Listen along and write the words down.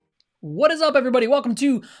What is up, everybody? Welcome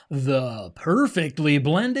to the Perfectly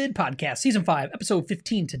Blended Podcast, Season 5, Episode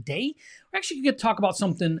 15. Today, we're actually going to talk about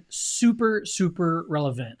something super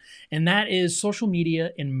relevant, and that is social media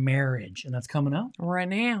and marriage, and that's coming up right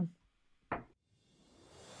now.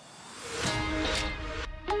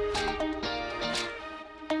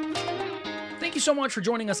 Thank you so much for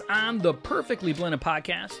joining us on the Perfectly Blended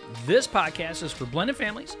Podcast. This podcast is for blended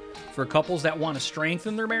families, for couples that want to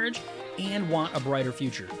strengthen their marriage and want a brighter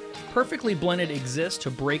future. Perfectly Blended exists to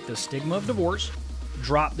break the stigma of divorce,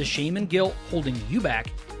 drop the shame and guilt holding you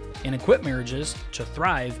back, and equip marriages to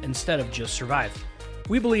thrive instead of just survive.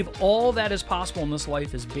 We believe all that is possible in this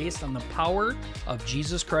life is based on the power of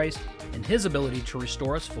Jesus Christ and His ability to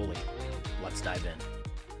restore us fully. Let's dive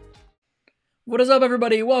in. What is up,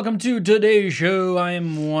 everybody? Welcome to today's show. I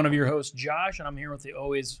am one of your hosts, Josh, and I'm here with the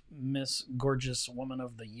always Miss Gorgeous Woman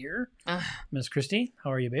of the Year, Miss Christy.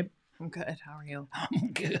 How are you, babe? I'm good. How are you?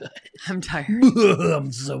 I'm good. I'm tired.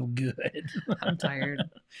 I'm so good. I'm tired.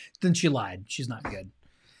 Then she lied. She's not good.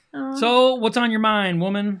 So, what's on your mind,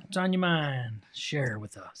 woman? What's on your mind? Share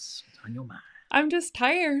with us. What's on your mind? I'm just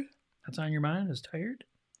tired. What's on your mind is tired?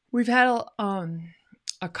 We've had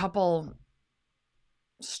a couple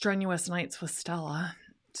strenuous nights with Stella.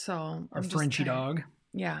 So Our Frenchie dog.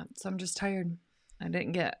 Yeah. So I'm just tired. I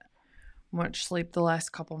didn't get much sleep the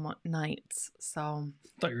last couple nights. So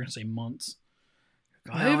I thought you were going to say months.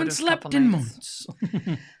 No, I haven't slept in months.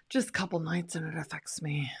 Just a couple nights and it affects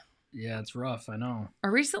me. Yeah, it's rough. I know. I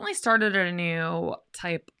recently started a new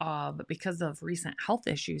type of, because of recent health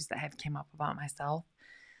issues that have came up about myself,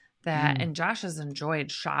 and Josh has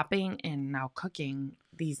enjoyed shopping and now cooking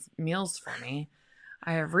these meals for me.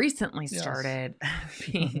 I have recently started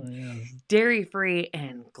being dairy-free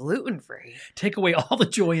and gluten-free. Take away all the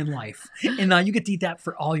joy in life. And now you get to eat that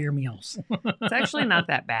for all your meals. It's actually not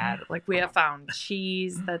that bad. Like, we have found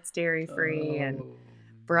cheese that's dairy-free and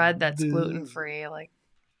bread that's gluten-free. Like,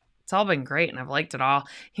 it's all been great, and I've liked it all.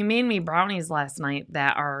 He made me brownies last night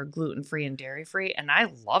that are gluten-free and dairy-free, and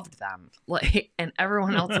I loved them. Like, and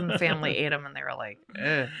everyone else in the family ate them, and they were like,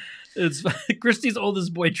 ugh. It's Christy's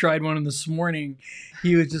oldest boy tried one this morning.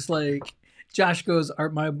 He was just like, Josh goes,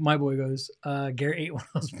 my boy goes, Garrett ate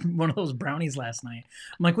one of those brownies last night.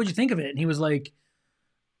 I'm like, what'd you think of it? And he was like,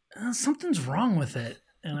 something's wrong with it.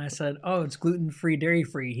 And I said, oh, it's gluten-free,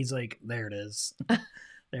 dairy-free. He's like, there it is.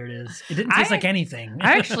 There it is. It didn't taste like anything.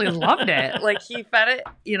 I actually loved it. Like, he fed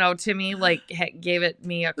it, to me, like, gave it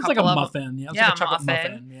me a couple of... It's like a muffin. Yeah, like a chocolate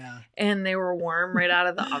muffin. Yeah. And they were warm right out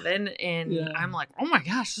of the oven. And I'm like, oh my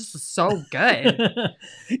gosh, this is so good.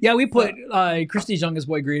 Yeah, we put Christy's youngest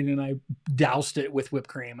boy, Green, and I doused it with whipped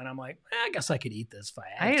cream. And I'm like, I guess I could eat this if I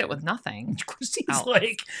had I ate to. it with nothing. Christy's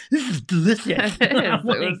like, this is delicious. It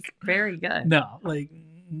was very good. No, like...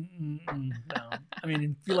 No. I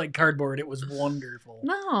mean, if you like cardboard, it was wonderful.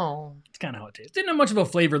 No. It's kind of how it tastes. Didn't have much of a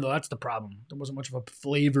flavor, though. That's the problem. There wasn't much of a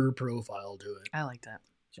flavor profile to it. I liked it.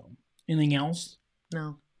 So, anything else?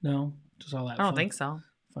 No. No? Just all that I don't think so.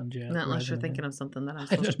 Fun jazz. Not unless you're thinking of something that I'm I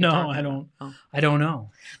supposed to be talking about. Oh. I don't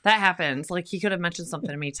know. That happens. Like, he could have mentioned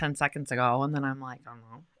something to me 10 seconds ago, and then I'm like, I don't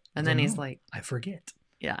know. And then he's like... I forget.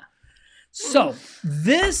 Yeah. So,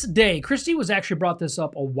 this day, Christy was actually brought this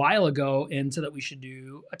up a while ago and said that we should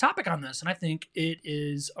do a topic on this. And I think it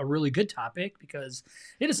is a really good topic because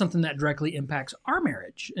it is something that directly impacts our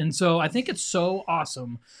marriage. And so I think it's so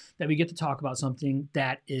awesome that we get to talk about something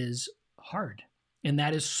that is hard, and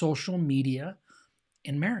that is social media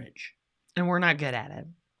in marriage. And we're not good at it.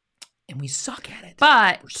 And we suck at it.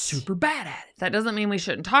 But we're super bad at it. That doesn't mean we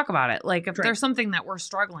shouldn't talk about it. Like, if there's something that we're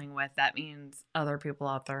struggling with, that means other people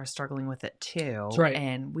out there are struggling with it too. That's right.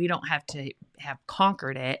 And we don't have to have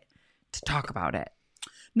conquered it to talk about it.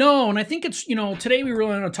 No, and I think it's, today we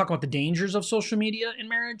really want to talk about the dangers of social media in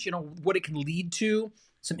marriage, what it can lead to,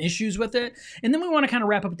 some issues with it. And then we want to kind of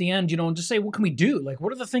wrap up at the end, and just say, what can we do? Like,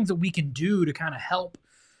 what are the things that we can do to kind of help,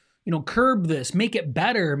 curb this, make it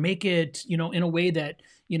better, make it, in a way that,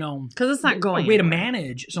 because it's not going a way to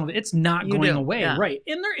manage some of it. It's not going away. Yeah. Right.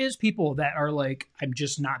 And there is people that are like, I'm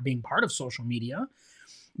just not being part of social media,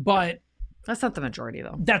 but that's not the majority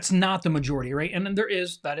though. That's not the majority. Right. And then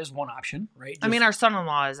that is one option, right? I mean, our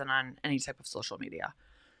son-in-law isn't on any type of social media.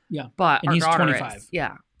 Yeah. But and he's daughter 25. is.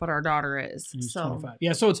 Yeah. But our daughter is. He's so 25.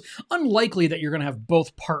 Yeah. So it's unlikely that you're going to have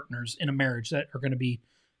both partners in a marriage that are going to be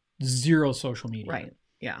zero social media. Right.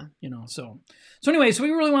 Yeah. So anyway, so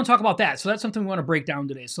we really want to talk about that. So that's something we want to break down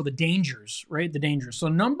today. So the dangers, right? The dangers. So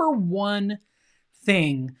number one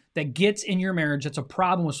thing that gets in your marriage that's a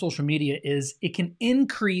problem with social media is it can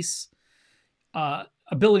increase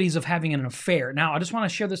abilities of having an affair. Now, I just want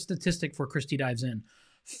to share this statistic before Christy dives in.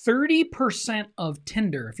 30% of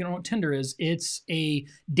Tinder, if you don't know what Tinder is, it's a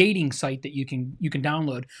dating site that you can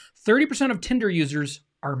download. 30% of Tinder users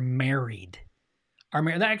are married.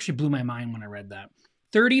 That actually blew my mind when I read that.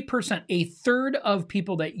 30%, a third of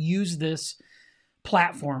people that use this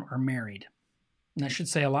platform are married. And that should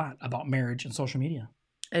say a lot about marriage and social media.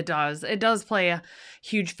 It does. It does play a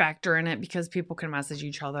huge factor in it because people can message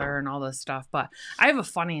each other and all this stuff. But I have a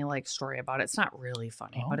funny story about it. It's not really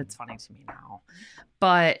funny, but it's funny to me now.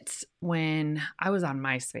 But when I was on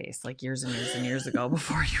MySpace, years and years and years ago,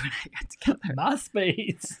 before you and I got together.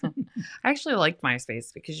 MySpace. I actually liked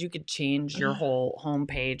MySpace because you could change your whole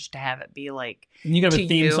homepage to have it be And you got a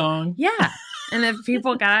theme song? Yeah. And if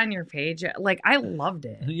people got on your page, I loved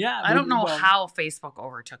it. Yeah. I don't know how Facebook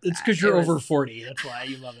overtook it. It's because you're over 40. That's why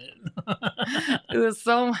you love it. It was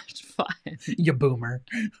so much fun. You boomer.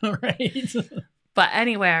 All right. But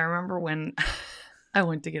anyway, I remember when I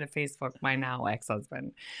went to get a Facebook, my now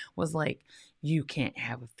ex-husband was like, you can't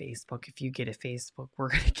have a Facebook. If you get a Facebook,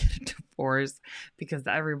 we're going to get a divorce because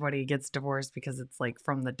everybody gets divorced because it's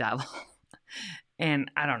from the devil.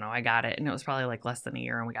 And I don't know, I got it. And it was probably less than a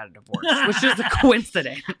year and we got a divorce, which is a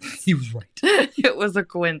coincidence. He was right. It was a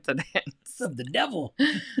coincidence. Of the devil.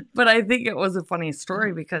 But I think it was a funny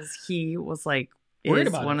story because he was worried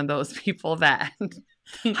about one of those people that.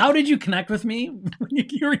 How did you connect with me when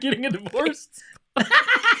you were getting a divorce?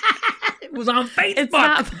 It was on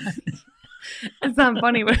Facebook. It's not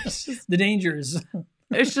funny, but it's just the dangers.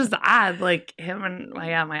 It's just odd. Him and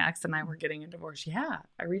my ex and I were getting a divorce. Yeah,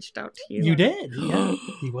 I reached out to you. You did. Yeah.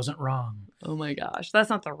 He wasn't wrong. Oh my gosh, that's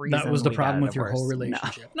not the reason. That was the problem with your whole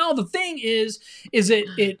relationship. No, the thing is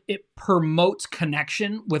it promotes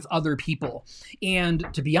connection with other people, and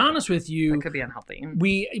to be honest with you, it could be unhealthy.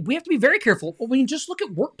 We have to be very careful. I mean, just look at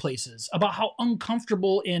workplaces about how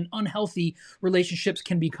uncomfortable and unhealthy relationships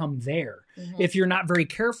can become there if you're not very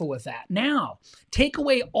careful with that. Now, take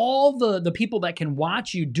away all the people that can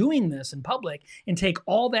watch you doing this in public, and take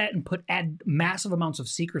all that and add massive amounts of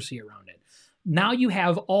secrecy around it. Now you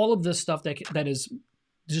have all of this stuff that is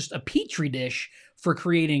just a petri dish for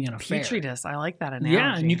creating an affair. Petri dish, I like that analogy.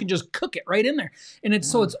 Yeah, and you can just cook it right in there. And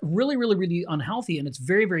so it's really, really, really unhealthy, and it's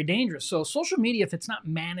very, very dangerous. So social media, if it's not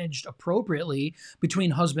managed appropriately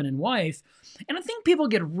between husband and wife, and I think people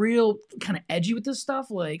get real kind of edgy with this stuff,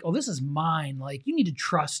 oh, this is mine. You need to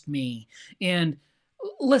trust me. And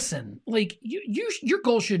listen, your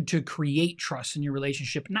goal should to create trust in your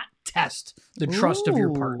relationship, not test the trust of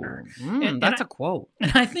your partner. That's a quote.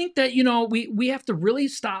 And I think that, we have to really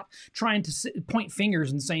stop trying to point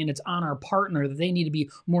fingers and saying it's on our partner that they need to be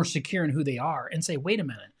more secure in who they are, and say, wait a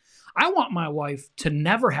minute. I want my wife to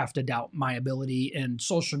never have to doubt my ability in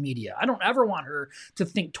social media. I don't ever want her to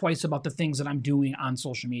think twice about the things that I'm doing on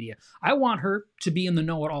social media. I want her to be in the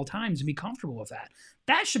know at all times and be comfortable with that.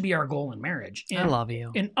 That should be our goal in marriage. I love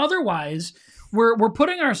you. And otherwise, we're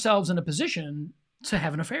putting ourselves in a position to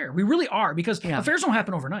have an affair. We really are, because affairs don't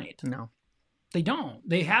happen overnight. No. They don't.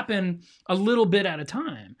 They happen a little bit at a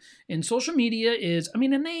time. And social media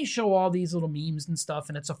and they show all these little memes and stuff,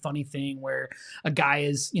 and it's a funny thing where a guy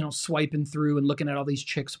is, swiping through and looking at all these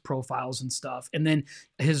chicks' profiles and stuff. And then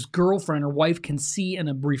his girlfriend or wife can see in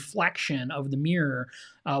a reflection of the mirror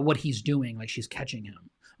what he's doing, she's catching him.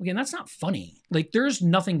 Again, that's not funny. There's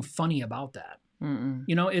nothing funny about that. Mm-mm.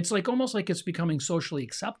 It's almost like it's becoming socially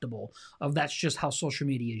acceptable of that's just how social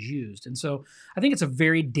media is used. And so I think it's a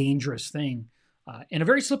very dangerous thing. And a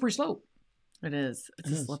very slippery slope. It is.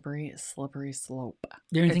 It's a slippery slope. Is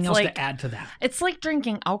there anything else to add to that? It's like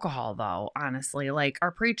drinking alcohol, though, honestly.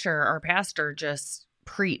 Our pastor just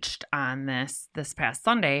preached on this past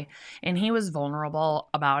Sunday, and he was vulnerable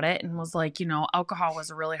about it and was like, alcohol was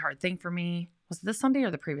a really hard thing for me. Was it this Sunday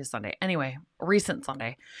or the previous Sunday? Anyway, recent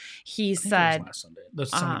Sunday. He said, it was last Sunday. The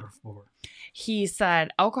Sunday before. He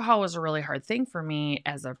said, alcohol was a really hard thing for me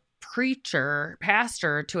as a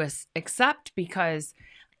pastor to accept, because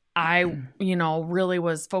I, really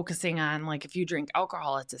was focusing on if you drink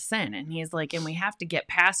alcohol, it's a sin. And he's like, and we have to get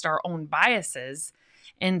past our own biases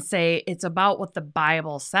and say it's about what the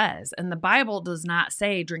Bible says. And the Bible does not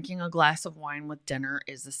say drinking a glass of wine with dinner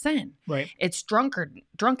is a sin. Right. It's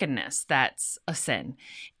drunkenness that's a sin.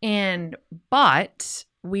 But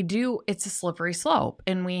it's a slippery slope,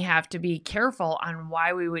 and we have to be careful on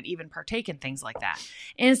why we would even partake in things like that.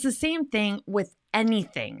 And it's the same thing with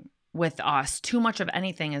anything with us. Too much of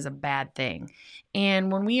anything is a bad thing.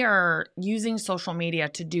 And when we are using social media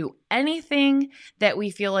to do anything that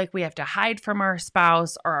we feel like we have to hide from our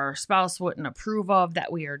spouse, or our spouse wouldn't approve of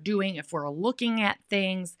that we are doing, if we're looking at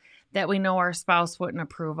things that we know our spouse wouldn't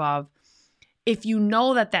approve of, if you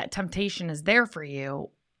know that temptation is there for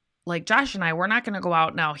you, like Josh and I, we're not going to go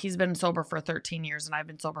out now. He's been sober for 13 years and I've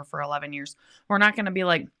been sober for 11 years. We're not going to be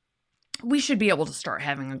like, we should be able to start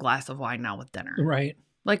having a glass of wine now with dinner. Right.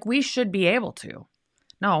 Like we should be able to.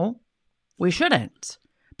 No, we shouldn't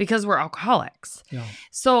because we're alcoholics. Yeah.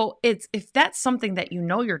 So if that's something that you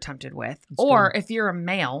know you're tempted with, That's or good. if you're a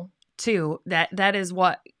male too,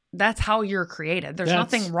 that's how you're created. There's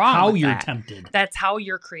That's nothing wrong how with you're that. tempted. That's how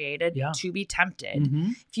you're created to be tempted.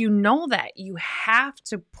 Mm-hmm. If you know that, you have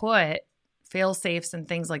to put fail safes and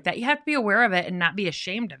things like that. You have to be aware of it and not be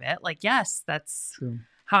ashamed of it. Like, yes, that's True.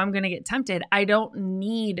 how I'm going to get tempted. I don't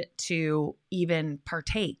need to even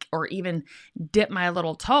partake or even dip my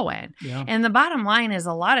little toe in. Yeah. And the bottom line is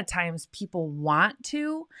a lot of times people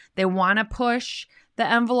they want to push the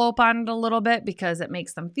envelope on it a little bit because it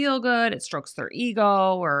makes them feel good. It strokes their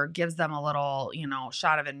ego or gives them a little,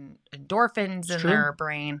 shot of endorphins in their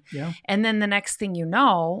brain. Yeah. And then the next thing you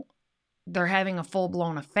know, they're having a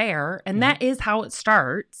full-blown affair. And that is how it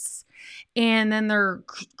starts. And then they're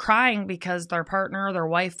crying because their partner, their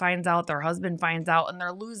wife finds out, their husband finds out, and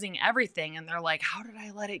they're losing everything. And they're like, how did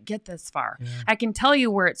I let it get this far? Yeah. I can tell you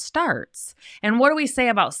where it starts. And what do we say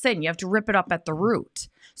about sin? You have to rip it up at the root.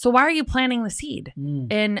 So why are you planting the seed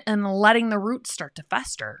and letting the roots start to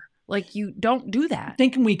fester? Like, you don't do that.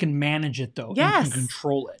 Thinking we can manage it, though, yes. and can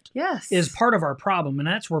control it, yes, is part of our problem. And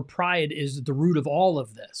that's where pride is the root of all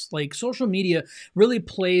of this. Like, social media really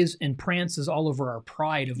plays and prances all over our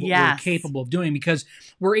pride of what we're capable of doing, because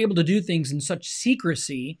we're able to do things in such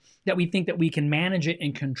secrecy that we think that we can manage it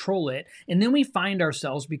and control it. And then we find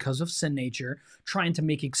ourselves, because of sin nature, trying to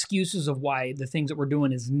make excuses of why the things that we're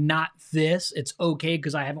doing is not this. It's okay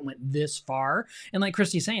because I haven't went this far. And like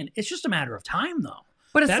Christy's saying, it's just a matter of time, though.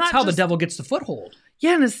 But that's how the devil gets the foothold.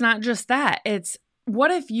 Yeah, and it's not just that. It's,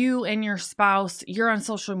 what if you and your spouse, you're on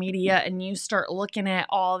social media and you start looking at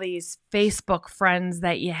all these Facebook friends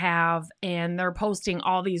that you have, and they're posting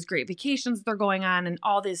all these great vacations they're going on and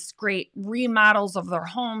all these great remodels of their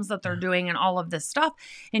homes that they're doing and all of this stuff.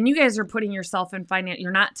 And you guys are putting yourself in finance.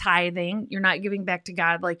 You're not tithing. You're not giving back to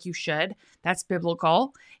God like you should. That's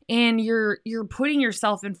biblical. And you're putting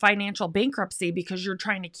yourself in financial bankruptcy because you're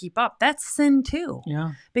trying to keep up. That's sin too.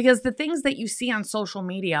 Yeah. Because the things that you see on social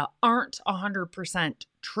media aren't 100%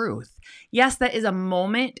 truth. Yes, that is a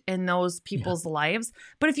moment in those people's lives.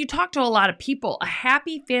 But if you talk to a lot of people, a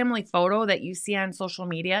happy family photo that you see on social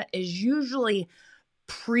media is usually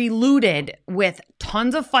preluded with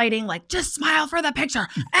tons of fighting, like, just smile for the picture,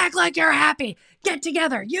 act like you're happy, get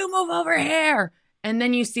together, you move over here. And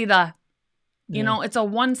then you see it's a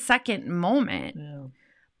 1 second moment,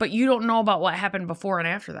 but you don't know about what happened before and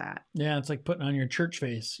after that. Yeah, it's like putting on your church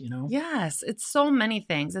face, Yes, it's so many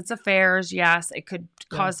things. It's affairs. Yes, it could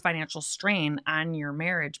cause financial strain on your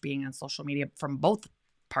marriage being on social media from both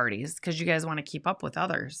parties because you guys want to keep up with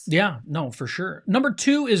others. Yeah, no, for sure. Number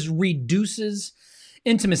 2 is reduces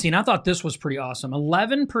intimacy. And I thought this was pretty awesome.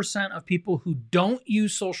 11% of people who don't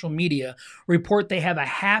use social media report they have a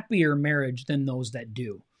happier marriage than those that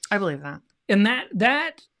do. I believe that. And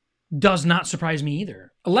that does not surprise me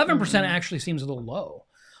either. 11% actually seems a little low.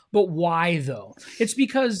 But why, though? It's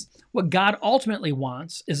because what God ultimately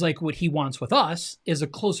wants is like what he wants with us is a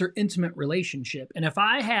closer, intimate relationship. And if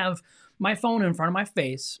I have my phone in front of my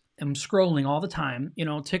face and I'm scrolling all the time,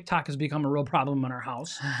 TikTok has become a real problem in our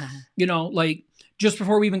house. Like just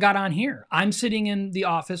before we even got on here, I'm sitting in the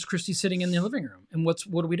office, Christy's sitting in the living room. And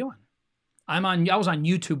what are we doing? I was on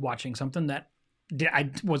YouTube watching something that I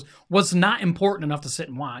was not important enough to sit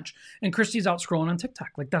and watch. And Christy's out scrolling on TikTok.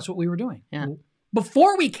 Like, that's what we were doing. Yeah.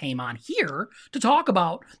 Before we came on here to talk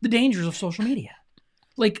about the dangers of social media.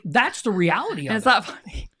 Like, that's the reality of it. It's not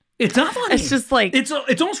funny. It's not funny. It's just like... It's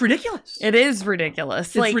almost ridiculous. It is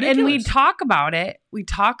ridiculous. It's ridiculous. And we talk about it. We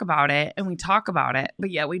talk about it. And we talk about it.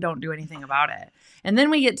 But yet we don't do anything about it. And then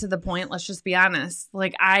we get to the point, let's just be honest.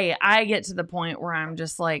 Like, I get to the point where I'm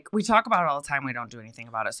just like, we talk about it all the time. We don't do anything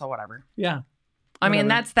about it. So whatever. Yeah. I mean,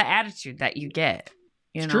 that's the attitude that you get,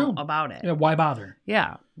 about it. Yeah, why bother?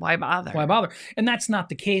 Yeah, why bother? Why bother? And that's not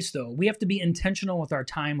the case, though. We have to be intentional with our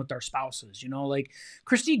time with our spouses. Like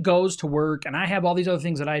Christy goes to work and I have all these other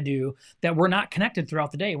things that I do that we're not connected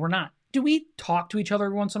throughout the day. We're not. Do we talk to each other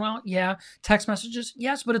every once in a while? Yeah. Text messages?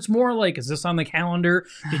 Yes, but it's more like, is this on the calendar?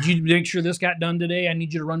 Did you make sure this got done today? I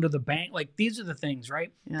need you to run to the bank. Like, these are the things,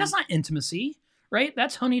 right? Yeah. That's not intimacy. Right?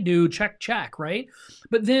 That's honeydew, check, right?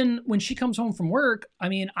 But then when she comes home from work, I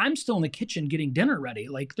mean, I'm still in the kitchen getting dinner ready.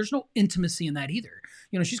 Like, there's no intimacy in that either.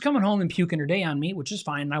 She's coming home and puking her day on me, which is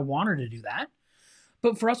fine, and I want her to do that.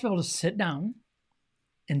 But for us to be able to sit down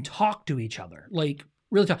and talk to each other, like,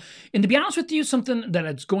 Really tough. And to be honest with you, something that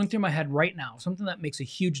is going through my head right now, something that makes a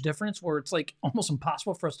huge difference where it's like almost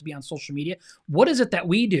impossible for us to be on social media. What is it that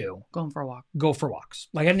we do? Going for a walk. Go for walks.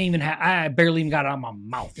 Like I barely even got it out of my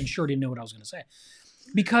mouth and sure didn't know what I was going to say.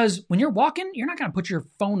 Because when you're walking, you're not going to put your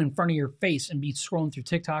phone in front of your face and be scrolling through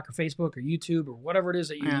TikTok or Facebook or YouTube or whatever it is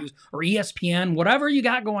that you use, or ESPN, whatever you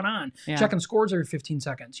got going on, checking scores every 15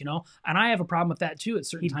 seconds, And I have a problem with that too at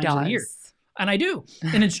certain times of the year. And I do.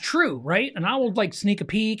 And it's true, right? And I will like sneak a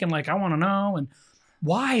peek and like, I want to know. And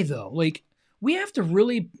why though? Like, we have to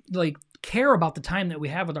really like care about the time that we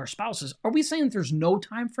have with our spouses. Are we saying that there's no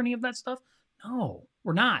time for any of that stuff? No,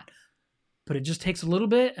 we're not. But it just takes a little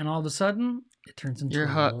bit and all of a sudden it turns into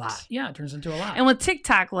a lot. Yeah, it turns into a lot. And with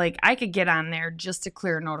TikTok, like I could get on there just to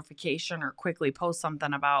clear a notification or quickly post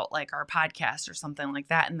something about like our podcast or something like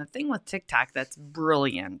that. And the thing with TikTok that's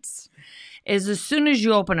brilliant is as soon as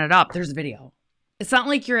you open it up, there's a video. It's not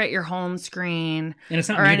like you're at your home screen and it's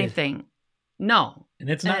not or muted. anything. No. And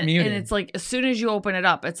it's not muted. And it's like as soon as you open it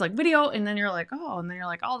up, it's like video. And then you're like, oh, and then you're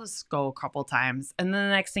like, I'll just go a couple times. And then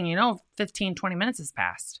the next thing you know, 15, 20 minutes has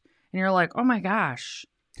passed. And you're like, oh my gosh.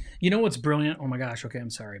 You know what's brilliant? Oh my gosh. Okay, I'm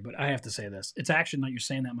sorry, but I have to say this. It's actually not you're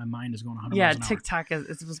saying that. My mind is going 100 miles an hour. TikTok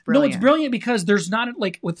was brilliant. No, it's brilliant because there's not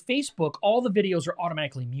like with Facebook, all the videos are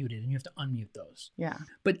automatically muted and you have to unmute those. Yeah.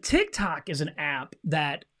 But TikTok is an app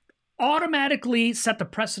that automatically set the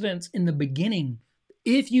precedence in the beginning.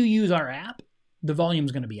 If you use our app, the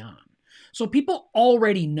volume's going to be on. So people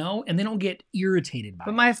already know and they don't get irritated by it.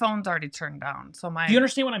 But my phone's already turned down. So Do you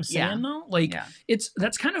understand what I'm saying though? Like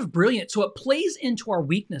that's kind of brilliant. So it plays into our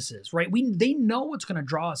weaknesses, right? They know what's going to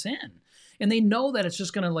draw us in. And they know that it's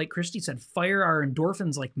just going to, like Christy said, fire our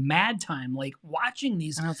endorphins like mad time, like watching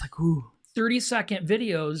these and I was like, ooh, 30-second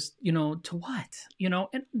videos, to what?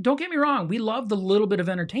 And don't get me wrong, we love the little bit of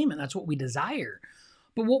entertainment. That's what we desire.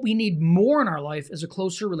 But what we need more in our life is a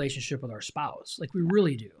closer relationship with our spouse. Like we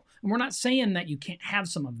really do. And we're not saying that you can't have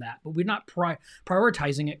some of that, but we're not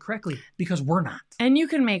prioritizing it correctly because we're not. And you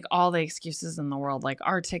can make all the excuses in the world. Like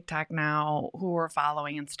our TikTok now, who we're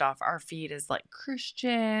following and stuff, our feed is like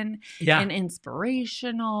Christian and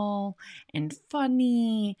inspirational and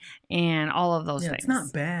funny and all of those things. It's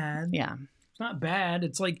not bad. Yeah. It's not bad.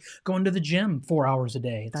 It's like going to the gym 4 hours a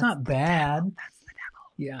day. It's not bad. That's the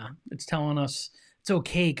devil. Yeah. It's telling us it's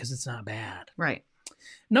okay because it's not bad. Right.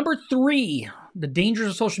 Number 3, the dangers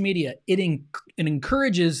of social media. It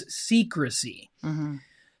encourages secrecy. Mm-hmm.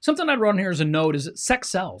 Something I wrote in here as a note is that sex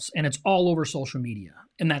sells and it's all over social media.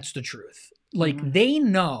 And that's the truth. Like they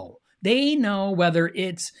know whether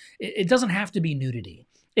it doesn't have to be nudity.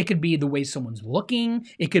 It could be the way someone's looking.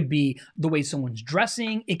 It could be the way someone's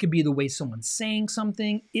dressing. It could be the way someone's saying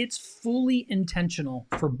something. It's fully intentional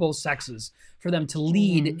for both sexes for them to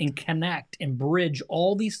lead and connect and bridge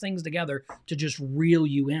all these things together to just reel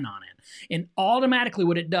you in on it. And automatically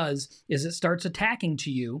what it does is it starts attacking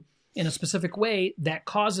to you in a specific way that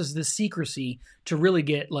causes this secrecy to really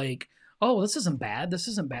get like, oh, this isn't bad. This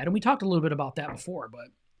isn't bad. And we talked a little bit about that before, but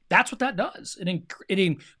that's what that does. It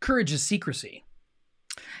encourages secrecy.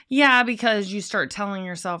 Yeah, because you start telling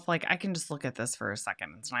yourself, like, I can just look at this for a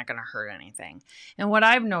second. It's not going to hurt anything. And what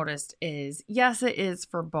I've noticed is, yes, it is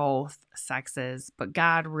for both sexes, but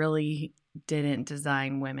God really didn't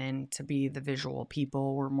design women to be the visual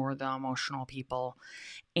people. We're more the emotional people.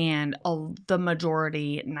 And the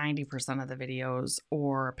majority, 90% of the videos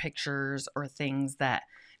or pictures or things that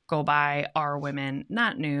go by are women,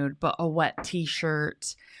 not nude, but a wet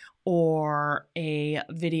t-shirt or a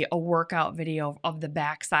workout video of the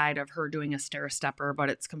backside of her doing a stair stepper, but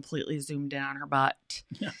it's completely zoomed in on her butt,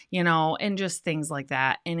 and just things like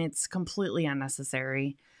that. And it's completely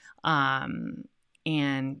unnecessary and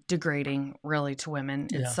degrading really to women.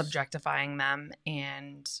 It's subjectifying them,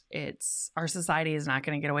 and our society is not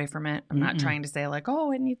going to get away from it. I'm not trying to say like,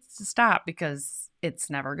 oh, it needs to stop, because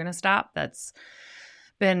it's never going to stop. That's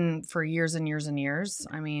been for years and years and years.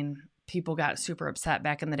 I mean, people got super upset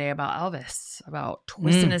back in the day about Elvis, about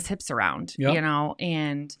twisting his hips around,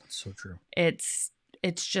 and so true. It's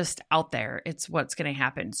just out there. It's what's going to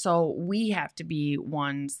happen. So we have to be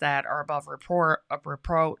ones that are above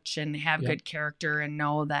reproach and have good character and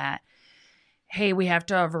know that, hey, we have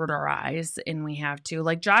to avert our eyes, and we have to,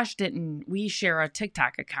 like we share a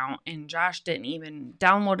TikTok account, and Josh didn't even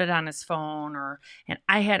download it on his phone, and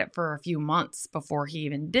I had it for a few months before he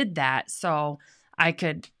even did that. So I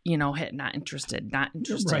could, hit not interested,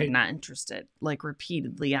 like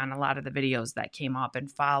repeatedly on a lot of the videos that came up,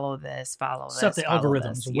 and follow this. Set the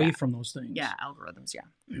algorithms away from those things. Yeah, algorithms,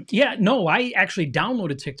 yeah. Yeah, no, I actually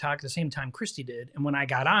downloaded TikTok at the same time Christy did. And when I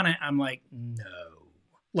got on it, I'm like, no.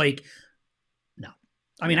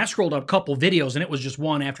 I mean, I scrolled up a couple videos and it was just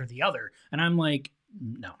one after the other. And I'm like,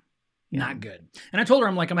 no, not good. And I told her,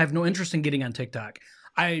 I'm like, I have no interest in getting on TikTok.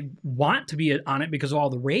 I want to be on it because of all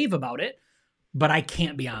the rave about it, but I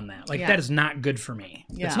can't be on that. Like, that is not good for me.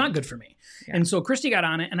 Yeah. It's not good for me. Yeah. And so Christy got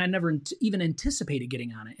on it, and I never even anticipated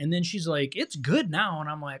getting on it. And then she's like, it's good now. And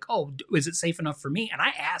I'm like, oh, is it safe enough for me? And I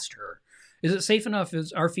asked her, is it safe enough?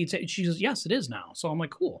 Is our feed safe? She says, yes, it is now. So I'm like,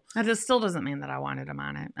 cool. That still doesn't mean that I wanted him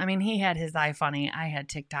on it. I mean, he had his iFunny. I had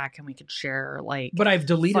TikTok, and we could share, like, but I've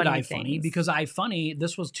deleted iFunny because iFunny,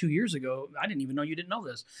 this was 2 years ago. I didn't even know you didn't know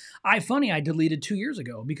this. iFunny I deleted 2 years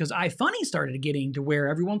ago because iFunny started getting to where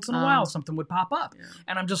every once in a while something would pop up. Yeah.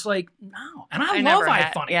 And I'm just like, no. And I love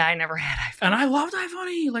iFunny. I never had iFunny. And I loved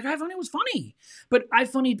iFunny. Like, iFunny was funny. But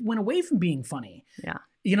iFunny went away from being funny. Yeah.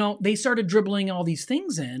 You know, they started dribbling all these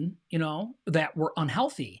things in, you know, that were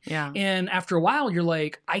unhealthy. Yeah. And after a while, you're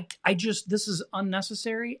like, I just, this is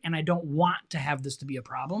unnecessary and I don't want to have this to be a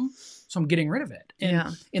problem. So I'm getting rid of it.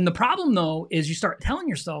 And the problem, though, is you start telling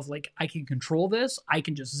yourself, like, I can control this. I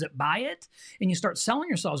can just zip by it. And you start selling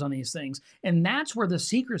yourselves on these things. And that's where the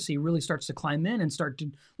secrecy really starts to climb in and start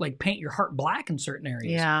to, like, paint your heart black in certain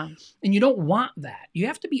areas. Yeah. And you don't want that. You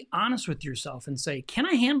have to be honest with yourself and say, can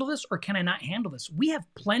I handle this or can I not handle this? We have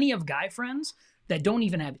plenty of guy friends that don't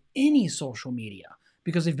even have any social media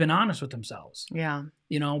because they've been honest with themselves. Yeah.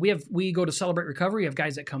 You know, we go to Celebrate Recovery. We have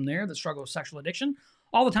guys that come there that struggle with sexual addiction.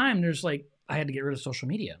 All the time, there's like, I had to get rid of social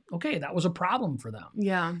media. Okay, that was a problem for them.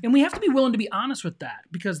 Yeah. And we have to be willing to be honest with that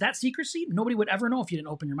because that secrecy, nobody would ever know if you didn't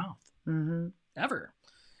open your mouth. Mm-hmm. Ever.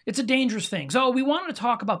 It's a dangerous thing. So we wanted to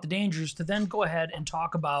talk about the dangers to then go ahead and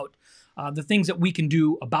talk about the things that we can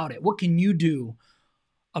do about it. What can you do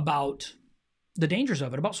about the dangers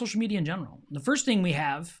of it, about social media in general? The first thing we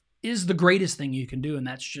have is the greatest thing you can do, and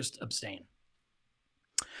that's just abstain.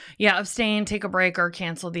 Yeah, abstain, take a break, or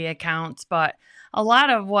cancel the accounts. But a lot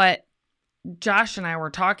of what Josh and I were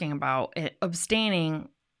talking about, abstaining,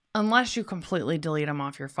 unless you completely delete them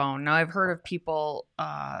off your phone. Now, I've heard of people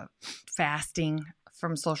fasting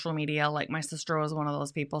from social media. Like, my sister was one of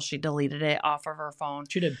those people. She deleted it off of her phone.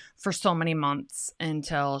 She did. For so many months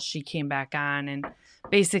until she came back on, and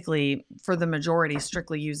basically, for the majority,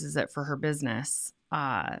 strictly uses it for her business.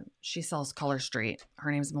 She sells Color Street.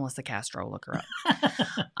 Her name's Melissa Castro. Look her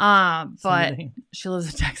up. But she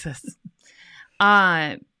lives in Texas.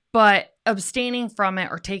 But abstaining from it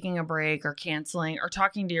or taking a break or canceling or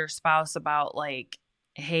talking to your spouse about, like,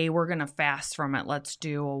 hey, we're going to fast from it. Let's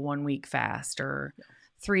do a 1 week fast or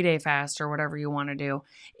 3-day fast or whatever you want to do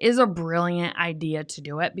is a brilliant idea to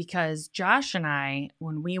do it, because Josh and I,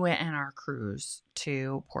 when we went on our cruise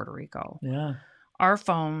to Puerto Rico, our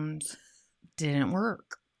phones didn't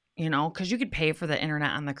work, you know, because you could pay for the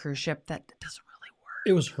internet on the cruise ship. That doesn't really work.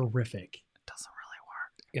 It was horrific. It doesn't really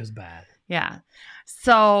work. It was bad. Yeah.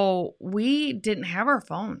 So we didn't have our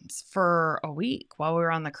phones for a week while we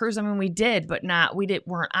were on the cruise. I mean, we did, but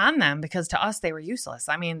weren't on them because to us, they were useless.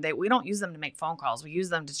 I mean, we don't use them to make phone calls. We use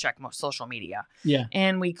them to check social media. Yeah.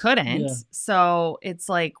 And we couldn't. Yeah. So it's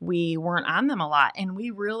like we weren't on them a lot. And we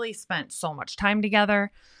really spent so much time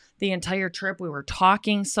together. The entire trip, we were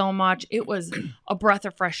talking so much. It was a breath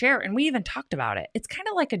of fresh air. And we even talked about it. It's kind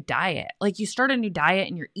of like a diet. Like, you start a new diet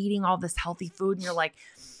and you're eating all this healthy food and you're like,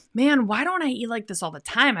 man, why don't I eat like this all the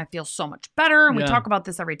time? I feel so much better. And we talk about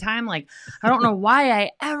this every time. Like, I don't know why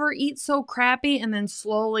I ever eat so crappy. And then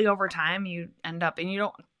slowly over time, you end up, and you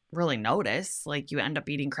don't really notice, like, you end up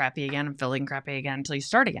eating crappy again and feeling crappy again until you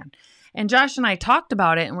start again. And Josh and I talked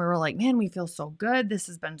about it and we were like, man, we feel so good. This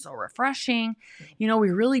has been so refreshing. You know, we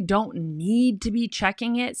really don't need to be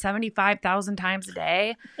checking it 75,000 times a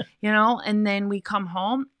day, you know, and then we come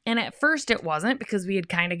home. And at first it wasn't, because we had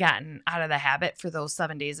kind of gotten out of the habit for those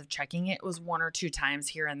 7 days of checking it. It was 1 or 2 times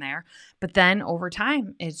here and there. But then over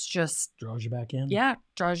time, it's just draws you back in. Yeah,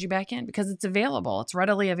 draws you back in because it's available. It's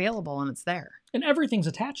readily available and it's there. And everything's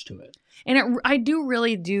attached to it. And I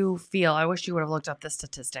really do feel, I wish you would have looked up this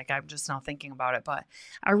statistic. I'm just now thinking about it, but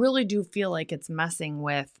I really do feel like it's messing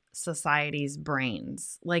with society's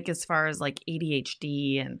brains, like as far as like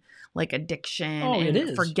ADHD and like addiction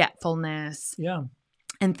and forgetfulness. Yeah.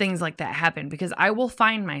 And things like that happen, because I will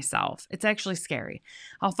find myself, it's actually scary.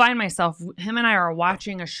 I'll find myself, him and I are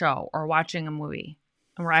watching a show or watching a movie,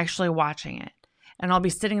 and we're actually watching it. And I'll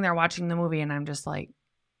be sitting there watching the movie and I'm just like,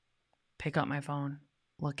 pick up my phone,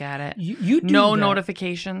 look at it. You do no that.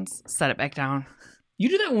 Notifications, set it back down. You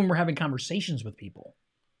do that when we're having conversations with people.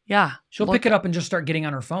 Yeah. She'll pick it up and just start getting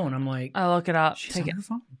on her phone. I'm like, I look it up. She's on her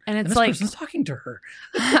phone. And it's this like, person's talking to her.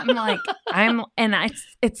 I'm like,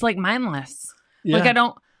 it's like mindless. Yeah. Like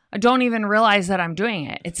I don't even realize that I'm doing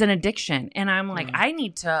it. It's an addiction. And I'm like, I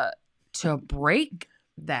need to break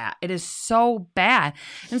that. It is so bad.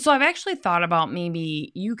 And so I've actually thought about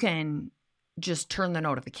maybe you can just turn the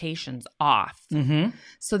notifications off. Mm-hmm.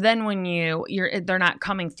 So then when they're not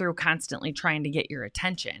coming through constantly trying to get your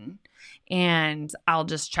attention, and I'll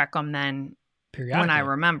just check them then when I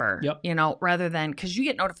remember, Yep. Rather than, because you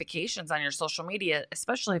get notifications on your social media,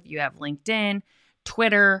 especially if you have LinkedIn,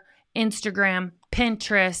 Twitter, Instagram,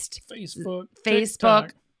 Pinterest,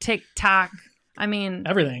 Facebook, TikTok. I mean,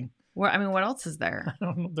 everything. what else is there? I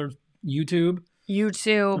don't know. There's YouTube.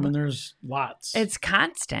 I mean, there's lots. It's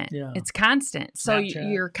constant. Yeah. It's constant. So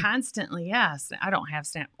Snapchat. you're constantly, yes. I don't have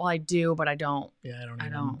Snap. Well, I do, but I don't. Yeah, I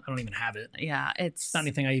don't even have it. Yeah, it's not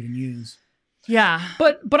anything I even use. Yeah.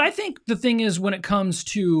 But I think the thing is, when it comes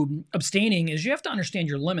to abstaining, is you have to understand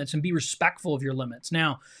your limits and be respectful of your limits.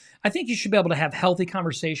 Now, I think you should be able to have healthy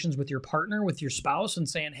conversations with your partner, with your spouse, and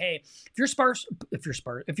saying, hey, if your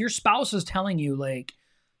spouse is telling you, like,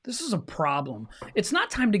 this is a problem, it's not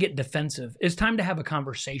time to get defensive. It's time to have a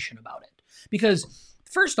conversation about it. Because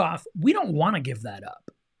first off, we don't want to give that up.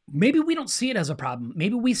 Maybe we don't see it as a problem.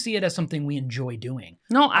 Maybe we see it as something we enjoy doing.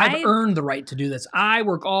 No, I've earned the right to do this. I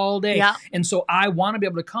work all day. Yeah. And so I want to be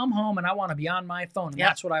able to come home and I want to be on my phone. And Yep.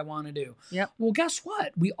 that's what I want to do. Yep. Well, guess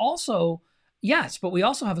what? We also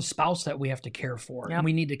have a spouse that we have to care for and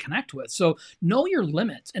we need to connect with. So know your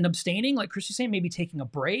limits, and abstaining, like Christy's saying, maybe taking a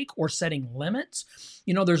break or setting limits.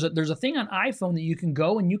 There's a thing on iPhone that you can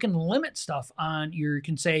go and you can limit stuff on you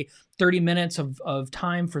can say 30 minutes of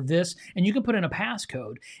time for this, and you can put in a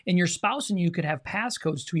passcode, and your spouse and you could have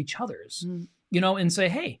passcodes to each other's, and say,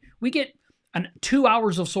 hey, we get 2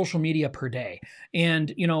 hours of social media per day,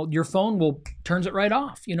 and your phone turns it right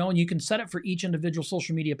off, and you can set it for each individual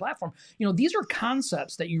social media platform. These are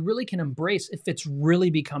concepts that you really can embrace if it's really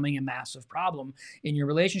becoming a massive problem in your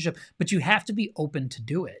relationship, but you have to be open to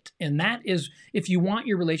do it. And that is, if you want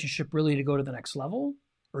your relationship really to go to the next level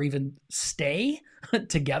or even stay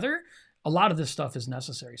together, a lot of this stuff is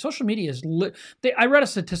necessary. Social media is I read a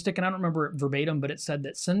statistic, and I don't remember it verbatim, but it said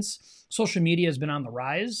that since social media has been on the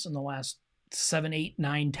rise in the last 7, 8,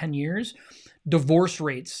 9, 10 years, divorce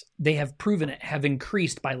rates, they have proven it, have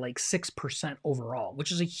increased by like 6% overall,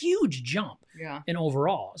 which is a huge jump in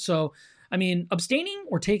overall. So, I mean, abstaining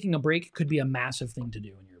or taking a break could be a massive thing to do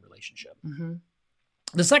in your relationship. Mm-hmm.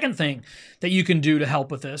 The second thing that you can do to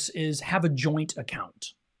help with this is have a joint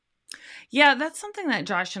account. Yeah, that's something that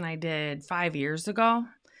Josh and I did 5 years ago.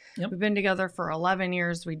 Yep. We've been together for 11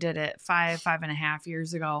 years. We did it 5.5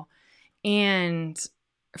 years ago. And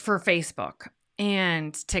for Facebook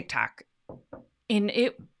and TikTok. And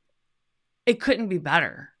it couldn't be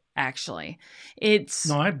better, actually.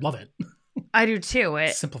 No, I love it. I do too.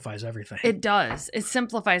 It simplifies everything. It does. It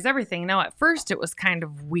simplifies everything. Now, at first, it was kind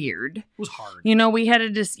of weird. It was hard. We had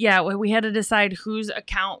to decide whose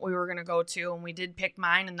account we were going to go to, and we did pick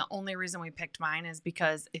mine. And the only reason we picked mine is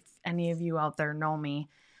because if any of you out there know me,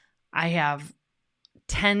 I have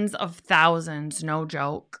tens of thousands, no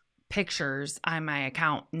joke, pictures on my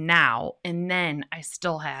account now, and then I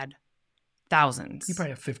still had thousands. You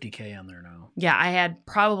probably have 50K on there now. Yeah, I had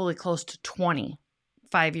probably close to 20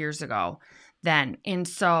 5 years ago then. And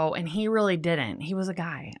he really didn't. He was a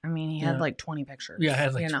guy. I mean, he had like 20 pictures. Yeah, I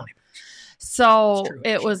had like 20 pictures. So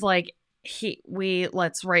it was like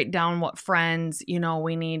let's write down what friends, you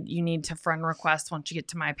need to friend request once you get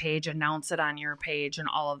to my page, announce it on your page and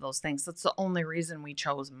all of those things. That's the only reason we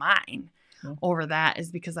chose mine. Over that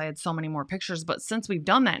is because I had so many more pictures. But since we've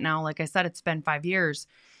done that now, like I said, it's been 5 years.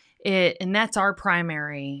 And that's our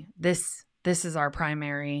primary. This is our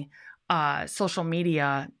primary social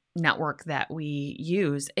media network that we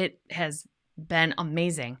use. It has been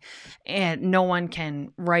amazing, and no one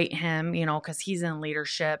can write him, because he's in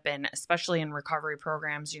leadership, and especially in recovery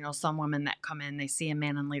programs. Some women that come in, they see a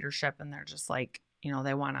man in leadership, and they're just like,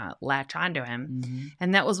 they want to latch onto him. Mm-hmm.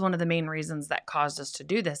 And that was one of the main reasons that caused us to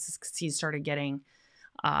do this, is because he started getting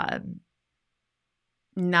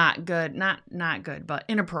not good, but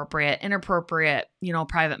inappropriate,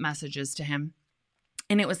 private messages to him.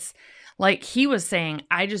 And it was like he was saying,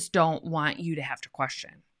 I just don't want you to have to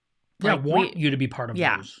question. Yeah, like, want you to be part of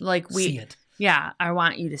those. Like see it. Yeah, I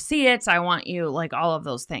want you to see it. I want you, like, all of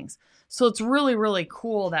those things. So it's really, really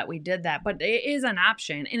cool that we did that. But it is an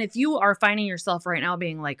option. And if you are finding yourself right now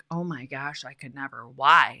being like, oh my gosh, I could never.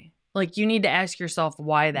 Why? Like, you need to ask yourself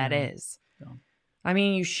why that is. Yeah. I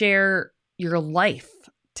mean, you share your life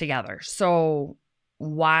together. So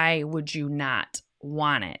why would you not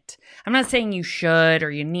want it? I'm not saying you should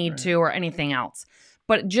or you need to or anything else.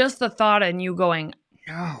 But just the thought and you going,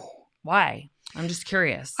 no, why? I'm just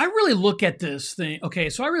curious. I really look at this thing. Okay,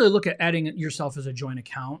 so I really look at adding yourself as a joint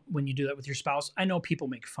account when you do that with your spouse. I know people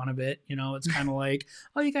make fun of it. It's kind of like,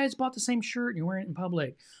 oh, you guys bought the same shirt and you're wearing it in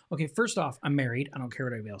public. Okay, first off, I'm married. I don't care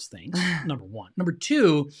what anybody else thinks. Number one. Number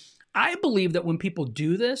two, I believe that when people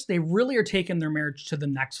do this, they really are taking their marriage to the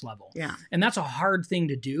next level. Yeah. And that's a hard thing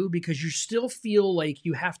to do because you still feel like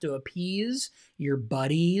you have to appease your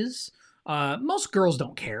buddies. Most girls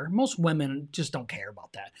don't care. Most women just don't care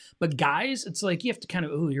about that. But guys, it's like you have to kind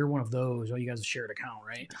of, you're one of those. Oh, you guys have a shared account,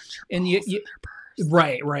 right? And you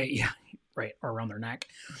right, yeah, right, or around their neck.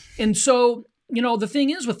 And so, the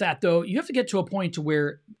thing is with that though, you have to get to a point to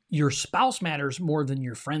where your spouse matters more than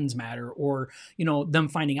your friends matter, or them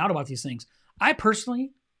finding out about these things. I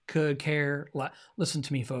personally could care. Listen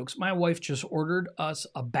to me, folks. My wife just ordered us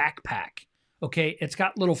a backpack. Okay, it's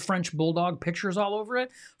got little French bulldog pictures all over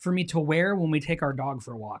it for me to wear when we take our dog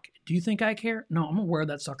for a walk. Do you think I care? No, I'm gonna wear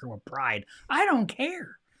that sucker with pride. I don't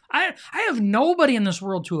care. I have nobody in this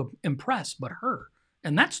world to impress but her.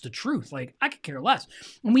 And that's the truth. Like, I could care less.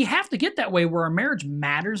 And we have to get that way where our marriage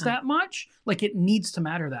matters that much. Like, it needs to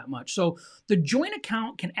matter that much. So the joint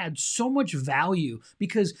account can add so much value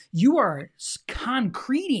because you are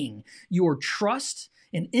concreting your trust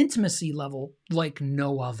and intimacy level like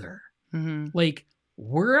no other. Mm-hmm. Like,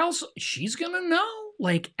 where else? She's going to know,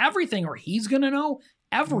 like, everything, or he's going to know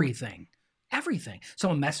everything. Everything.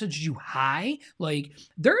 Someone messaged you hi. Like,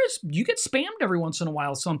 you get spammed every once in a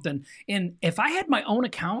while, something. And if I had my own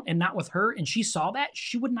account and not with her and she saw that,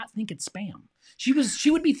 she would not think it's spam.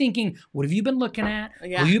 She would be thinking, what have you been looking at?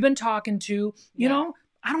 Yeah. Who you been talking to? You know,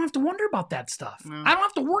 I don't have to wonder about that stuff. No. I don't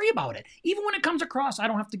have to worry about it. Even when it comes across, I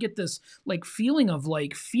don't have to get this like feeling of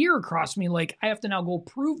like fear across me. Like I have to now go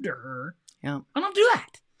prove to her. Yeah. I don't do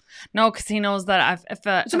that. No, because he knows that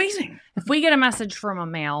it's amazing. If we get a message from a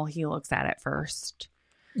male, he looks at it first.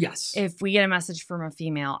 Yes. If we get a message from a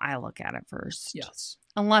female, I look at it first. Yes.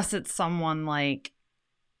 Unless it's someone like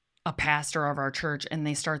a pastor of our church and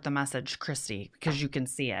they start the message Christy, because you can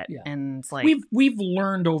see it. Yeah. And it's like we've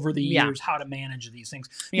learned over the years how to manage these things.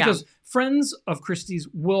 Because friends of Christy's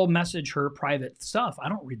will message her private stuff. I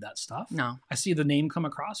don't read that stuff. No. I see the name come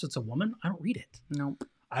across. It's a woman. I don't read it. Nope.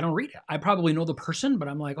 I don't read it. I probably know the person, but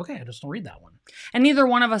I'm like, okay, I just don't read that one. And neither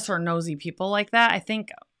one of us are nosy people like that. I think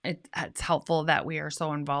it's helpful that we are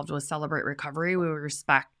so involved with Celebrate Recovery. We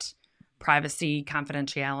respect privacy,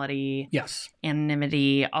 confidentiality,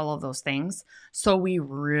 anonymity, all of those things. So we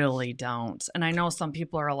really don't. And I know some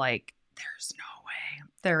people are like, there's no way.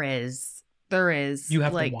 There is. You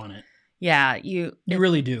have like, to want it. Yeah, you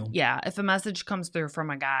really do. Yeah, if a message comes through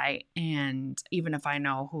from a guy, and even if I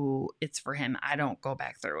know who it's for him, I don't go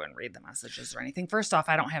back through and read the messages or anything. First off,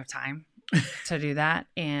 I don't have time to do that.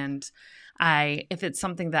 And if it's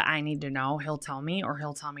something that I need to know, he'll tell me, or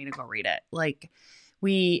he'll tell me to go read it. Like,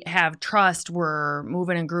 we have trust. We're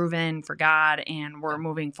moving and grooving for God, and we're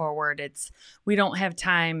moving forward. We don't have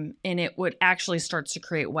time, and it would actually starts to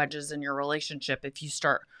create wedges in your relationship if you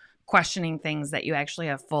start questioning things that you actually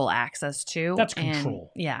have full access to. That's control.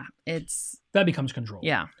 And that becomes control.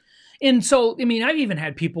 Yeah. And so, I mean, I've even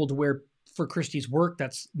had people to where for Christy's work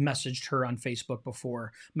that's messaged her on Facebook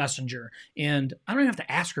before Messenger, and I don't even have to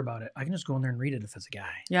ask her about it. I can just go in there and read it if it's a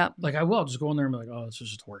guy. Yeah. Like I will just go in there and be like, oh, this is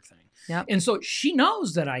just a work thing. Yeah. And so she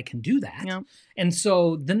knows that I can do that. Yep. And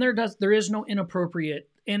so then there is no inappropriate.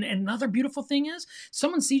 And another beautiful thing is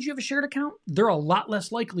someone sees you have a shared account, they're a lot less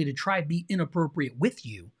likely to try be inappropriate with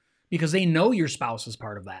you, because they know your spouse is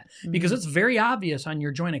part of that. Mm-hmm. Because it's very obvious on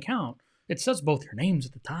your joint account. It says both your names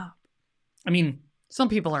at the top. I mean, some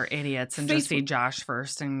people are idiots and just see Josh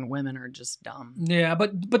first, and women are just dumb. Yeah,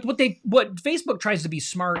 but what Facebook tries to be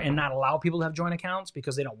smart and not allow people to have joint accounts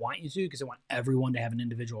because they don't want you to, because they want everyone to have an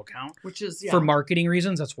individual account. Which is for marketing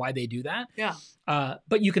reasons. That's why they do that. Yeah.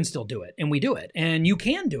 But you can still do it, and we do it, and you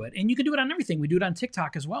can do it, and you can do it on everything. We do it on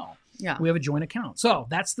TikTok as well. Yeah. We have a joint account. So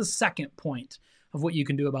that's the second point of what you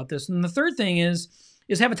can do about this. And the third thing is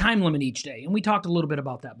have a time limit each day. And we talked a little bit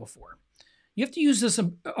about that before. You have to use this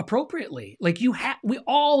appropriately. Like we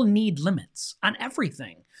all need limits on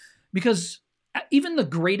everything, because even the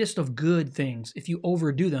greatest of good things, if you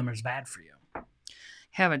overdo them, is bad for you.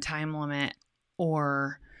 Have a time limit,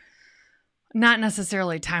 or not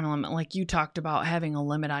necessarily time limit. Like you talked about having a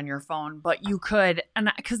limit on your phone, but you could,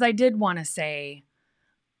 and because I did want to say,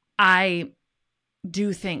 I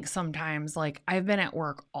do think sometimes, like, I've been at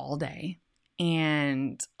work all day,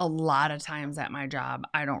 and a lot of times at my job,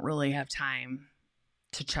 I don't really have time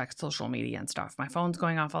to check social media and stuff. My phone's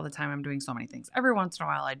going off all the time. I'm doing so many things. Every once in a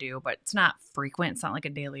while I do, but it's not frequent. It's not like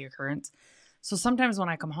a daily occurrence. So sometimes when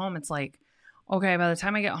I come home, it's like, okay, by the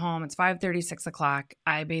time I get home, it's 5:30, 6 o'clock.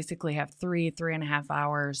 I basically have 3.5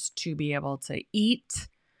 hours to be able to eat,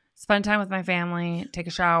 spend time with my family, take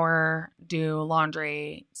a shower, do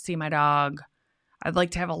laundry, see my dog. I'd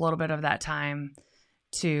like to have a little bit of that time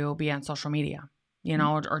to be on social media, you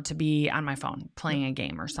know, or to be on my phone playing a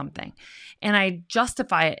game or something. And I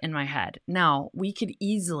justify it in my head. Now, we could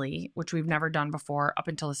easily, which we've never done before up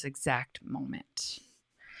until this exact moment,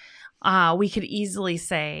 we could easily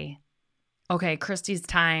say, okay, Christy's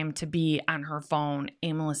time to be on her phone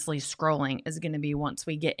aimlessly scrolling is going to be once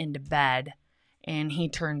we get into bed and he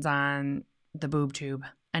turns on the boob tube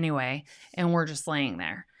anyway, and we're just laying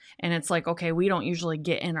there. And it's like, okay, we don't usually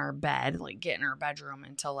get in our bed, like get in our bedroom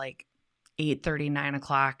until like 8:30, 9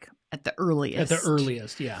 o'clock at the earliest. At the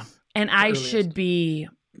earliest, yeah. And I should be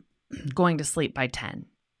going to sleep by 10,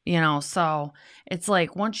 you know? So it's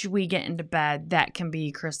like once we get into bed, that can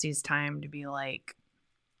be Christy's time to be like,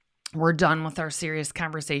 we're done with our serious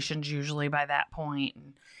conversations usually by that point,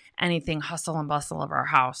 and anything hustle and bustle of our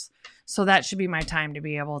house. So that should be my time to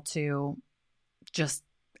be able to just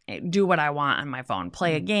do what I want on my phone,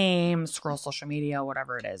 play a game, scroll social media,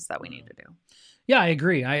 whatever it is that we need to do. Yeah, I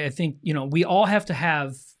agree. I think, you know, we all have to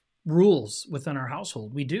have rules within our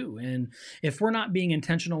household. We do. And if we're not being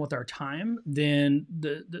intentional with our time, then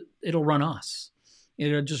it'll run us.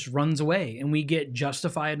 It just runs away and we get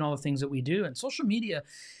justified in all the things that we do. And social media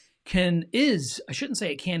it is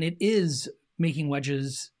making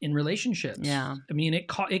wedges in relationships. Yeah. I mean,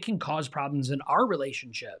 it can cause problems in our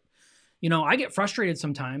relationship. You know, I get frustrated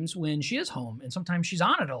sometimes when she is home and sometimes she's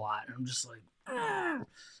on it a lot. And I'm just like, ah.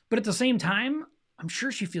 But at the same time, I'm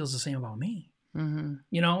sure she feels the same about me. Mm-hmm.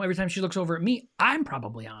 You know, every time she looks over at me, I'm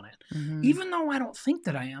probably on it. Mm-hmm. Even though I don't think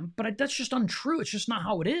that I am, but that's just untrue. It's just not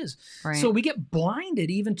how it is. Right. So we get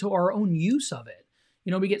blinded even to our own use of it.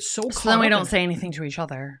 You know, we get so caught So then we up don't in say it. anything to each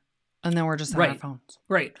other. And then we're just on our phones.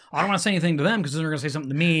 Right. I don't want to say anything to them because then they're going to say something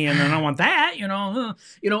to me and then I don't want that, you know,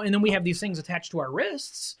 and then we have these things attached to our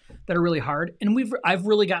wrists that are really hard. And I've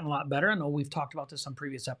really gotten a lot better. I know we've talked about this on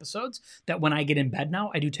previous episodes that when I get in bed now,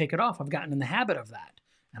 I do take it off. I've gotten in the habit of that.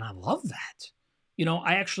 And I love that. You know,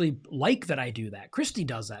 I actually like that I do that. Christy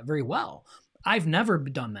does that very well. I've never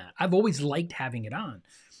done that. I've always liked having it on.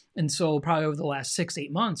 And so probably over the last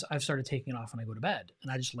 6-8 months, I've started taking it off when I go to bed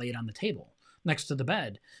and I just lay it on the table next to the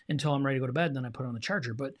bed until I'm ready to go to bed. Then I put it on the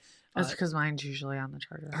charger. But that's because mine's usually on the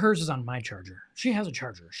charger. Hers is on my charger. She has a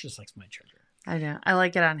charger. She just likes my charger. I do. I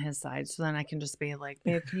like it on his side. So then I can just be like,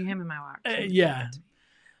 babe, can you hand me my watch? Yeah.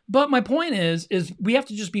 But my point is we have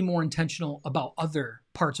to just be more intentional about other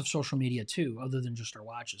parts of social media too, other than just our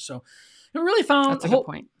watches. So I really That's a good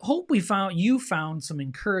point. Hope you found some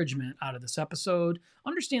encouragement out of this episode.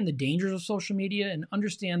 Understand the dangers of social media and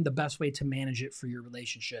understand the best way to manage it for your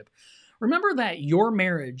relationship. Remember that your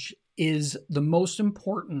marriage is the most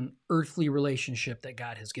important earthly relationship that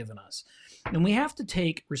God has given us. And we have to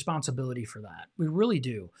take responsibility for that. We really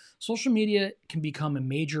do. Social media can become a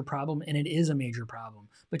major problem, and it is a major problem.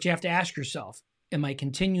 But you have to ask yourself, am I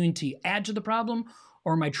continuing to add to the problem,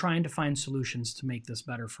 or am I trying to find solutions to make this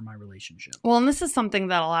better for my relationship? Well, and this is something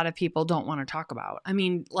that a lot of people don't want to talk about. I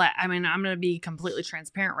mean, I'm going to be completely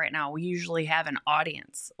transparent right now. We usually have an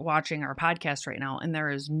audience watching our podcast right now, and there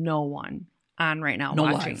is no one on right now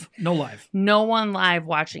watching. No one live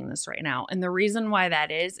watching this right now. And the reason why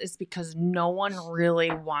that is because no one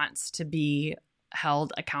really wants to be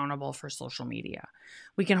held accountable for social media.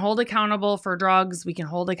 We can hold accountable for drugs. We can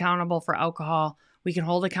hold accountable for alcohol. We can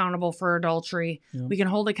hold accountable for adultery. Yeah. We can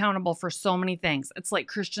hold accountable for so many things. It's like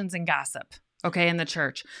Christians and gossip, okay, in the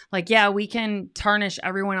church. Like, yeah, we can tarnish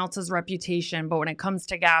everyone else's reputation, but when it comes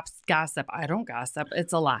to gossip, I don't gossip.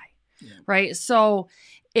 It's a lie, right? So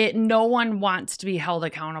no one wants to be held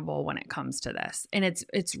accountable when it comes to this. And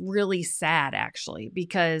it's really sad, actually,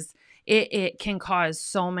 because it can cause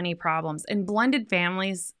so many problems. And blended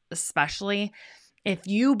families, especially, if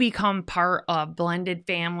you become part of blended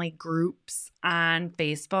family groups on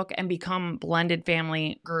Facebook and become blended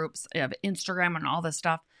family groups of Instagram and all this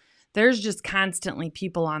stuff, there's just constantly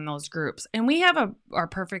people on those groups. And we have our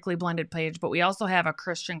Perfectly Blended page, but we also have a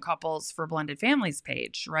Christian Couples for Blended Families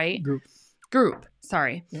page, right? Group,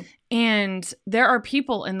 sorry. Yep. And there are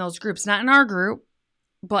people in those groups, not in our group,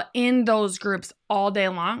 but in those groups all day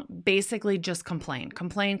long, basically just complain.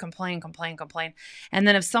 And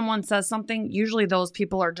then if someone says something, usually those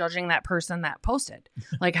people are judging that person that posted.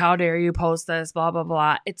 Like, how dare you post this, blah, blah,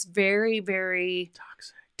 blah. It's very, very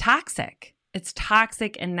toxic. It's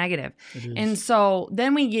toxic and negative. It is. And so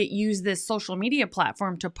then we use this social media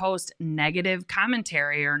platform to post negative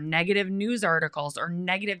commentary or negative news articles or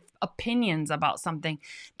negative opinions about something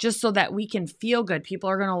just so that we can feel good. People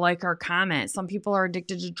are going to like our comment. Some people are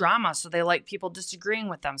addicted to drama, so they like people disagreeing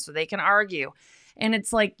with them so they can argue. And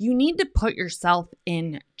it's like, you need to put yourself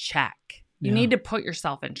in check. You need to put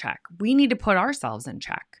yourself in check. We need to put ourselves in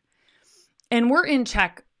check. And we're in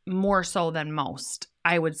check more so than most,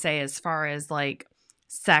 I would say, as far as like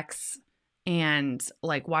sex and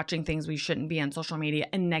like watching things we shouldn't be on social media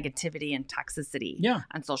and negativity and toxicity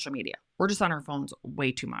on social media. We're just on our phones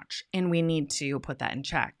way too much, and we need to put that in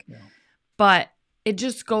check. Yeah. But it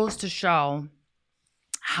just goes to show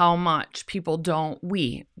how much people don't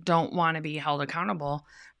want to be held accountable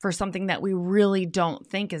for something that we really don't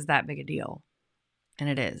think is that big a deal. And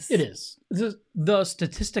it is. It is. The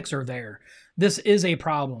statistics are there. This is a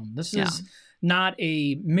problem. This is not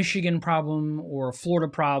a Michigan problem or a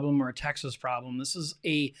Florida problem or a Texas problem. This is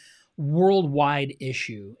a worldwide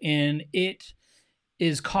issue, and it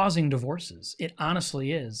is causing divorces. It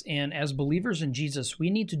honestly is. And as believers in Jesus, we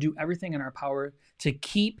need to do everything in our power to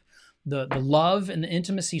keep the love and the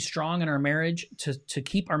intimacy strong in our marriage, to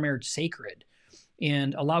keep our marriage sacred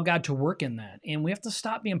and allow God to work in that. And we have to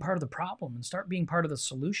stop being part of the problem and start being part of the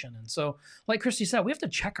solution. And so, like Christy said, we have to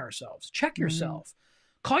check ourselves. Check yourself.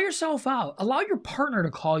 Call yourself out. Allow your partner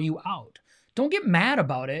to call you out. Don't get mad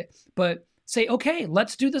about it, but say, okay,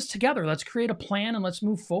 let's do this together. Let's create a plan and let's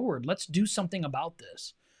move forward. Let's do something about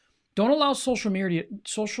this. Don't allow social media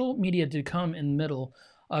to come in the middle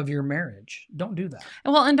of your marriage. Don't do that.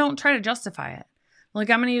 Well, and don't try to justify it. Like,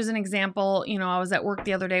 I'm going to use an example. You know, I was at work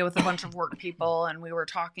the other day with a bunch of work people, and we were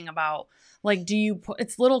talking about, like,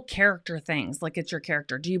 it's little character things. Like, it's your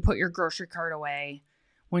character. Do you put your grocery cart away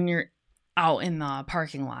when you're out in the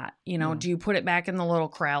parking lot? You know, do you put it back in the little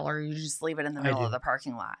corral, or you just leave it in the middle of the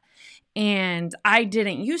parking lot? And I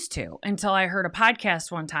didn't used to, until I heard a podcast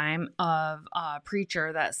one time of a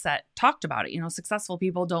preacher that talked about it. You know, successful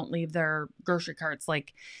people don't leave their grocery carts.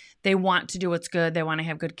 Like, they want to do what's good. They want to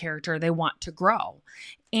have good character. They want to grow.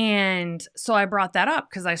 And so I brought that up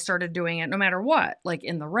because I started doing it no matter what. Like,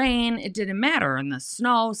 in the rain, it didn't matter. In the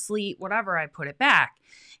snow, sleet, whatever, I put it back.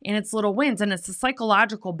 And it's little wins. And it's a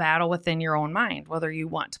psychological battle within your own mind, whether you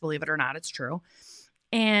want to believe it or not. It's true.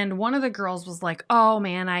 And one of the girls was like, oh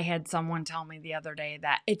man, I had someone tell me the other day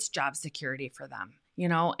that it's job security for them, you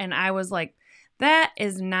know? And I was like, that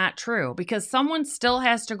is not true, because someone still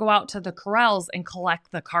has to go out to the corrals and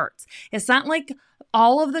collect the carts. It's not like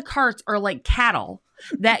all of the carts are like cattle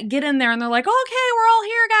that get in there and they're like, okay, we're all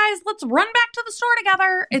here, guys. Let's run back to the store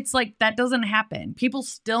together. It's like, that doesn't happen. People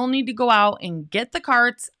still need to go out and get the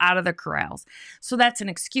carts out of the corrals. So that's an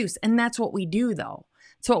excuse. And that's what we do, though.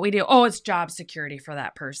 It's what we do. Oh, it's job security for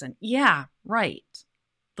that person. Yeah, right.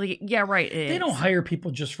 Like, yeah, right. They don't hire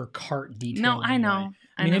people just for cart detailing. No, I know.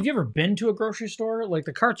 I mean, have you ever been to a grocery store? Like,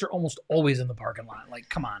 the carts are almost always in the parking lot. Like,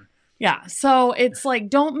 come on. Yeah. So it's like,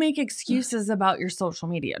 don't make excuses about your social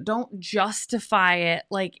media. Don't justify it.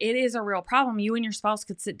 Like, it is a real problem. You and your spouse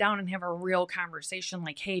could sit down and have a real conversation.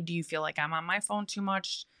 Like, hey, do you feel like I'm on my phone too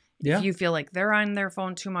much? Yeah. If you feel like they're on their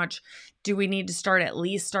phone too much, do we need to start at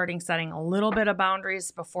least setting a little bit of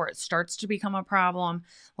boundaries before it starts to become a problem?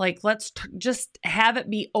 Like, let's just have it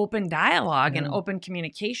be open dialogue and open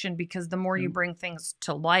communication, because the more you bring things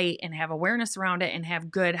to light and have awareness around it and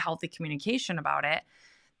have good, healthy communication about it,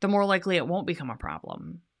 the more likely it won't become a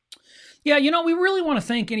problem. Yeah, you know, we really want to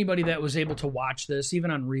thank anybody that was able to watch this,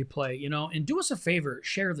 even on replay, you know, and do us a favor,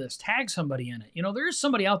 share this, tag somebody in it. You know, there is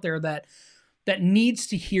somebody out there that needs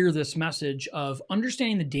to hear this message of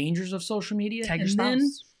understanding the dangers of social media. Tag your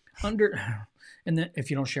spouse. And then if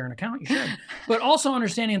you don't share an account, you should. But also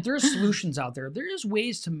understanding that there are solutions out there. There is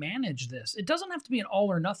ways to manage this. It doesn't have to be an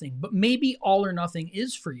all or nothing, but maybe all or nothing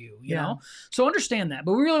is for you, you know? So understand that.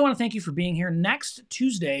 But we really want to thank you for being here. Next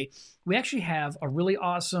Tuesday, we actually have a really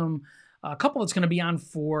awesome couple that's going to be on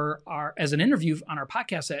as an interview on our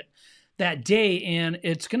podcast that day, and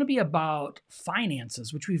it's going to be about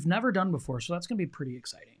finances, which we've never done before, so that's going to be pretty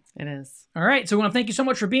exciting. It is. All right, so we want to thank you so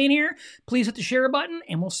much for being here. Please hit the share button,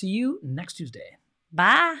 and we'll see you next Tuesday.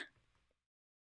 Bye.